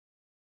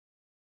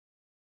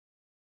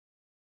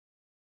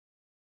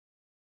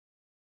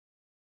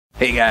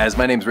Hey guys,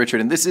 my name's Richard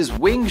and this is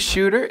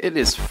Wingshooter. It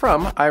is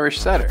from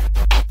Irish Setter.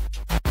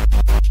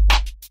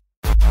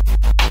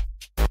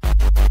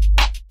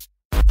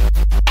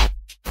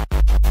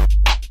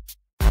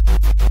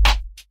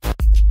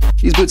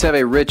 These boots have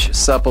a rich,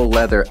 supple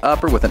leather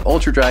upper with an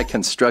ultra-dry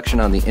construction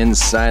on the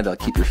inside that'll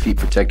keep your feet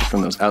protected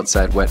from those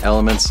outside wet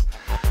elements.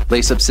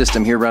 Lace-up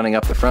system here running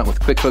up the front with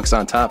quick hooks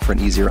on top for an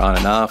easier on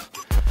and off.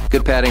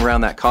 Good padding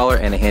around that collar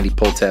and a handy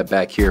pull tab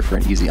back here for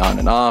an easy on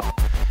and off.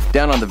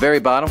 Down on the very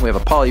bottom, we have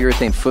a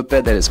polyurethane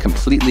footbed that is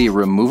completely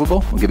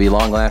removable. Will give you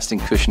long-lasting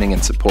cushioning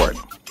and support.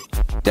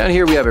 Down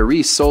here we have a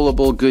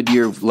resolable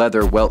Goodyear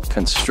leather welt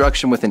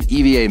construction with an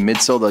EVA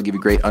midsole that'll give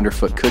you great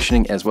underfoot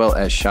cushioning as well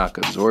as shock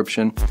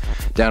absorption.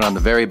 Down on the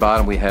very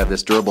bottom we have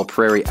this durable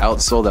Prairie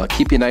outsole that'll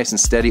keep you nice and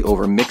steady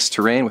over mixed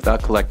terrain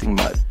without collecting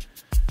mud.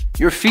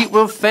 Your feet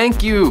will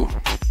thank you.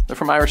 They're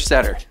from Irish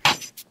Setter.